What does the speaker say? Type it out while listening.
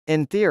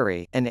In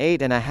theory, an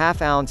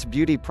 8.5-ounce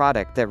beauty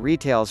product that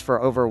retails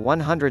for over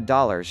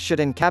 $100 should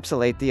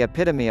encapsulate the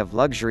epitome of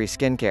luxury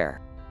skincare.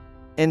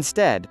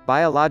 Instead,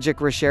 Biologique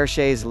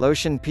Recherche's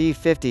lotion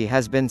P50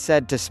 has been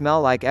said to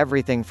smell like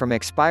everything from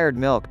expired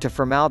milk to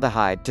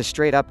formaldehyde to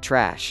straight-up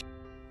trash.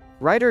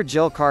 Writer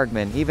Jill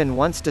Kargman even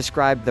once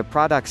described the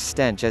product's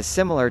stench as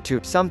similar to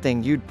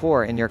something you'd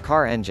pour in your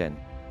car engine.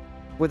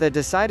 With a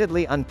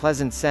decidedly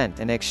unpleasant scent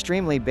and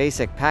extremely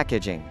basic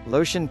packaging,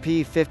 lotion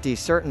P50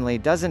 certainly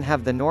doesn't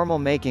have the normal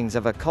makings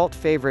of a cult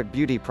favorite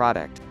beauty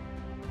product.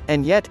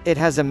 And yet, it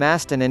has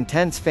amassed an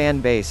intense fan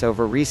base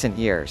over recent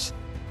years.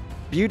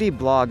 Beauty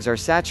blogs are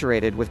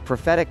saturated with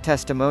prophetic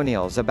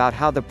testimonials about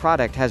how the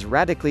product has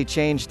radically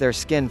changed their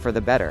skin for the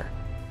better.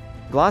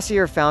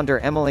 Glossier founder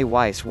Emily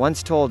Weiss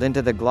once told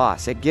Into the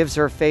Gloss it gives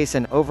her face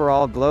an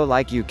overall glow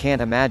like you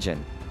can't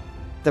imagine.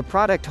 The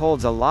product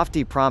holds a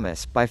lofty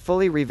promise. By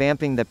fully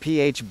revamping the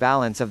pH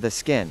balance of the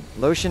skin,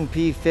 lotion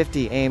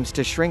P50 aims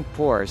to shrink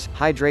pores,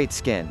 hydrate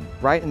skin,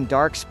 brighten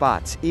dark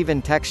spots, even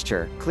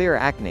texture, clear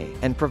acne,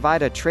 and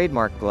provide a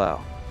trademark glow.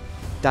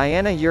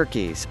 Diana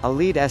Yerkes, a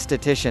lead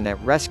esthetician at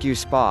Rescue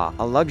Spa,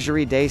 a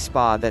luxury day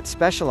spa that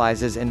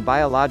specializes in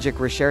Biologique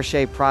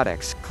Recherche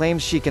products,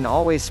 claims she can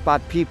always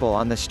spot people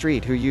on the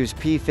street who use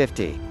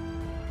P50.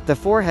 The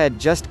forehead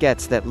just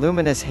gets that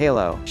luminous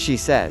halo, she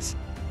says.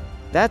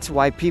 That's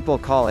why people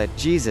call it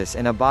Jesus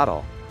in a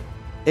bottle.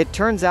 It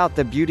turns out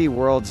the beauty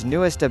world's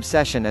newest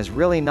obsession is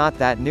really not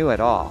that new at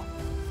all.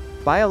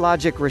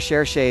 Biologique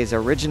Recherche's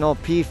original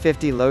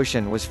P50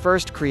 lotion was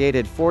first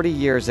created 40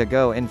 years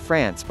ago in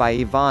France by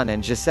Yvonne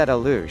and Gisette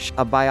Alouche,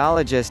 a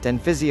biologist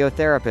and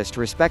physiotherapist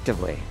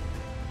respectively.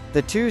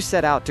 The two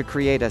set out to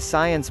create a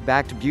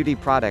science-backed beauty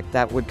product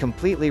that would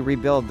completely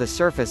rebuild the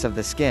surface of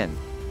the skin.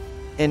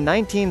 In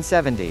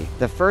 1970,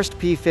 the first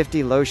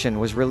P50 lotion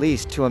was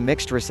released to a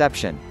mixed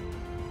reception.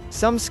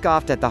 Some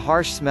scoffed at the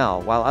harsh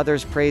smell while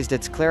others praised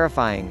its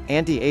clarifying,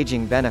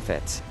 anti-aging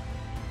benefits.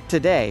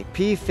 Today,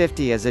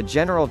 P50 is a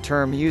general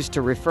term used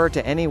to refer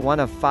to any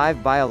one of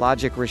 5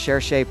 Biologique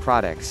Recherche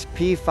products: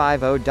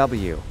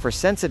 P50W for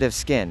sensitive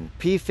skin,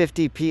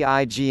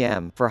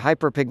 P50PIGM for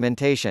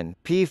hyperpigmentation,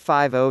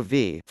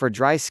 P50V for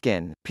dry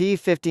skin,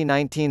 P50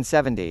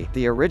 1970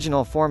 the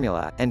original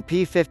formula, and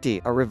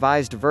P50 a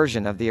revised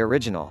version of the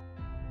original.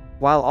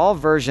 While all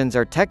versions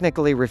are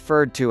technically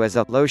referred to as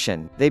a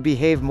lotion, they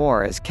behave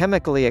more as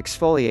chemically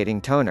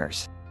exfoliating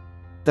toners.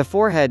 The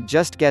forehead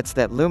just gets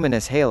that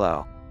luminous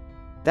halo.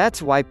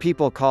 That's why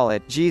people call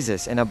it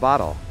Jesus in a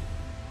bottle.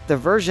 The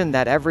version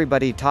that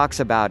everybody talks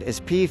about is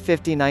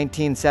P50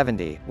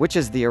 1970, which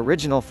is the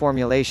original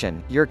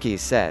formulation,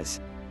 Yerkes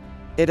says.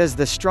 It is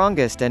the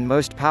strongest and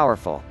most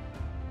powerful.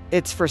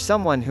 It's for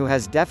someone who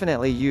has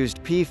definitely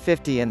used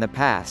P50 in the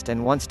past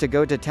and wants to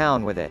go to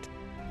town with it.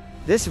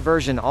 This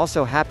version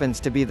also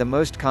happens to be the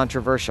most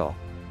controversial.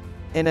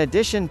 In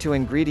addition to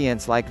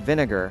ingredients like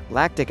vinegar,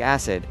 lactic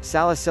acid,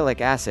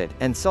 salicylic acid,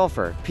 and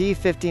sulfur,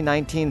 P50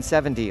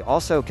 1970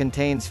 also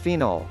contains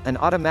phenol, an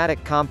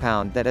aromatic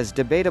compound that is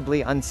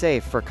debatably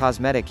unsafe for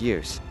cosmetic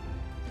use.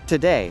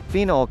 Today,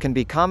 phenol can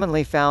be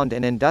commonly found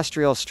in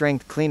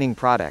industrial-strength cleaning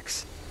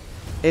products.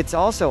 It's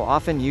also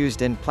often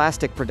used in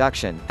plastic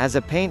production, as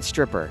a paint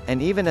stripper, and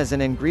even as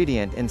an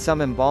ingredient in some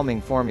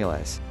embalming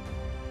formulas.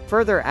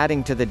 Further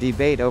adding to the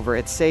debate over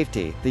its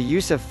safety, the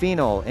use of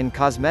phenol in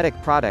cosmetic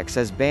products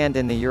is banned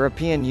in the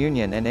European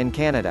Union and in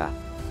Canada.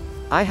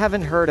 I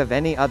haven't heard of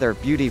any other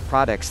beauty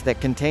products that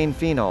contain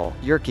phenol,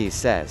 Yerkes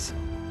says.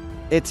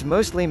 It's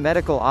mostly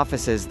medical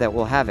offices that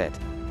will have it.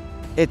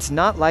 It's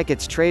not like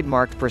it's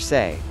trademarked per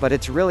se, but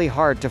it's really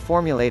hard to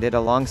formulate it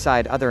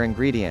alongside other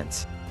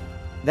ingredients.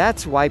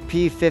 That's why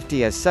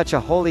P50 is such a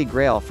holy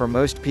grail for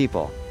most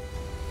people.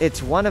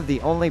 It's one of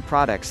the only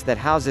products that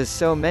houses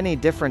so many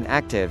different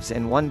actives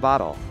in one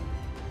bottle.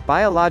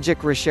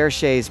 Biologique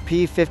Recherche's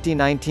P50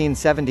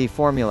 1970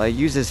 formula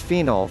uses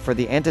phenol for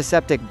the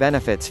antiseptic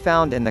benefits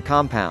found in the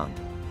compound.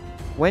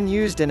 When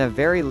used in a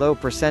very low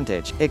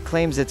percentage, it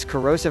claims its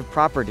corrosive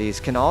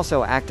properties can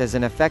also act as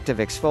an effective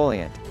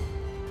exfoliant.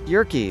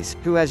 Yerkes,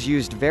 who has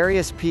used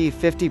various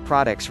P50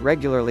 products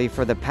regularly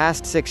for the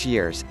past 6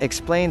 years,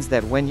 explains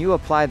that when you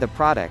apply the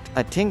product,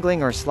 a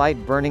tingling or slight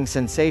burning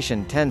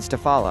sensation tends to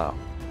follow.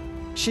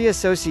 She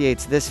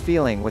associates this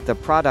feeling with the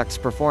product's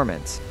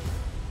performance.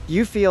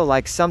 You feel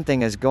like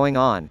something is going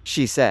on,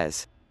 she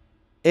says.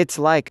 It's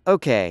like,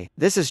 okay,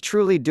 this is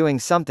truly doing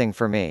something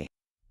for me.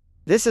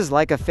 This is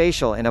like a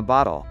facial in a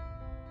bottle.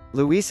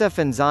 Luisa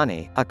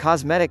Fanzani, a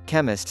cosmetic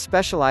chemist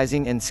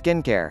specializing in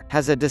skincare,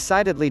 has a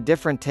decidedly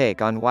different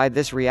take on why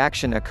this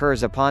reaction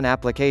occurs upon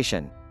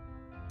application.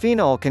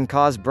 Phenol can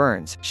cause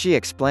burns, she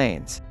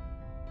explains.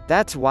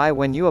 That's why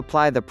when you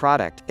apply the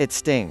product, it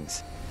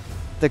stings.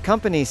 The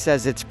company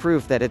says it's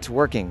proof that it's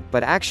working,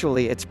 but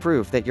actually it's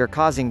proof that you're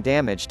causing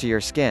damage to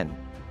your skin.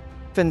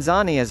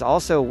 Fanzani is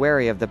also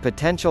wary of the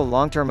potential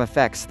long-term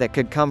effects that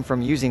could come from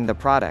using the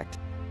product.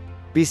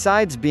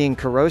 Besides being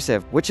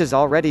corrosive, which is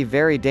already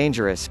very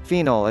dangerous,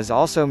 phenol is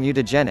also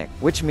mutagenic,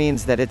 which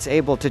means that it's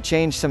able to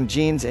change some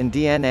genes in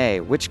DNA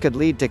which could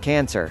lead to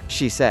cancer,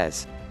 she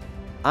says.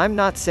 I'm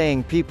not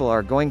saying people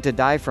are going to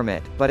die from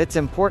it, but it's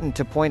important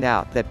to point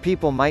out that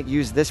people might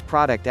use this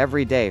product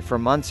every day for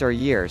months or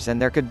years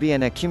and there could be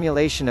an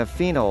accumulation of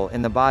phenol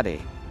in the body.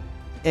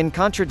 In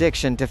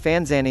contradiction to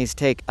Fanzani's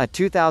take, a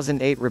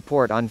 2008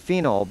 report on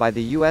phenol by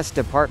the U.S.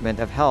 Department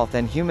of Health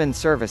and Human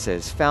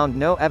Services found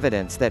no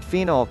evidence that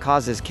phenol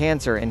causes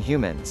cancer in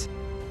humans.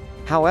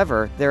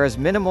 However, there is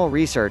minimal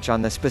research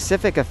on the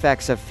specific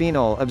effects of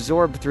phenol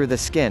absorbed through the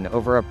skin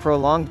over a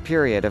prolonged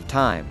period of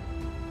time.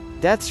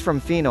 Deaths from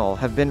phenol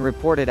have been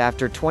reported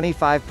after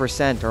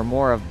 25% or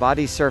more of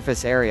body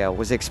surface area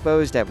was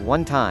exposed at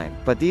one time,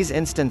 but these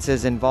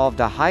instances involved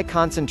a high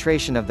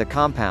concentration of the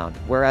compound,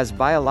 whereas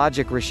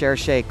Biologique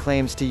Recherche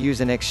claims to use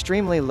an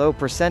extremely low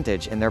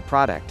percentage in their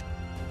product.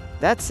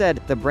 That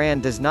said, the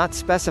brand does not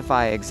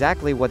specify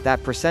exactly what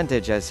that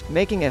percentage is,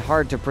 making it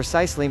hard to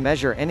precisely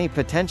measure any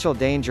potential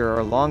danger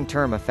or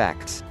long-term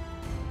effects.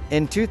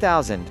 In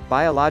 2000,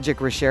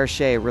 Biologique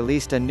Recherche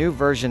released a new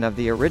version of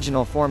the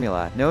original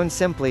formula, known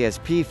simply as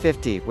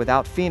P50,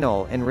 without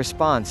phenol in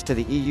response to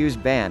the EU's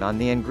ban on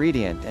the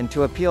ingredient and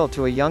to appeal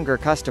to a younger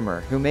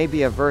customer who may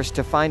be averse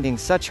to finding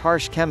such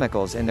harsh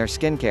chemicals in their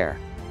skincare.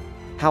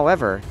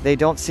 However, they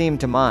don't seem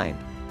to mind.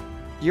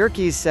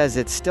 Yerkes says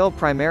it's still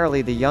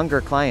primarily the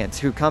younger clients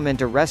who come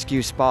into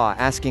Rescue Spa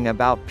asking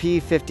about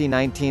P50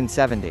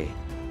 1970.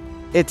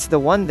 It's the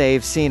one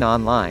they've seen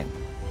online.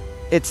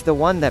 It's the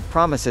one that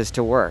promises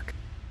to work.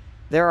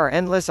 There are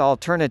endless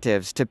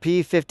alternatives to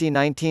P50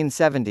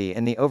 1970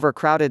 in the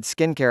overcrowded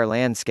skincare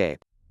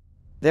landscape.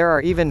 There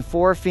are even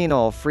 4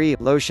 phenol-free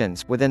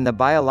lotions within the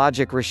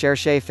Biologique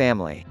Recherche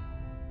family.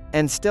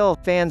 And still,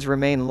 fans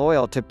remain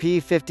loyal to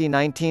P50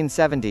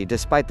 1970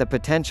 despite the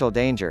potential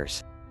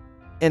dangers.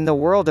 In the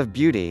world of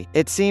beauty,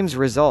 it seems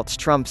results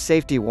trump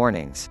safety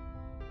warnings.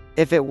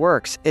 If it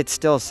works, it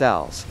still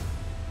sells.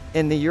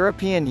 In the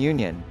European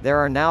Union, there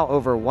are now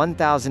over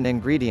 1,000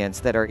 ingredients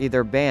that are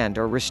either banned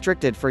or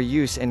restricted for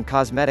use in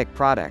cosmetic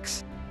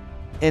products.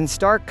 In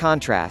stark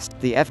contrast,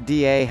 the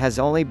FDA has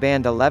only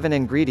banned 11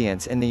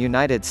 ingredients in the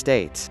United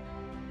States.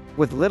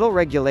 With little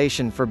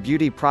regulation for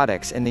beauty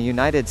products in the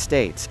United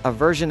States, a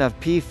version of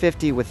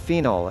P50 with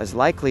phenol is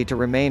likely to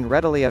remain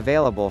readily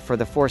available for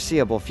the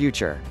foreseeable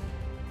future.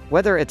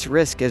 Whether its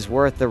risk is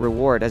worth the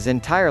reward is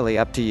entirely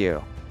up to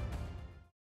you.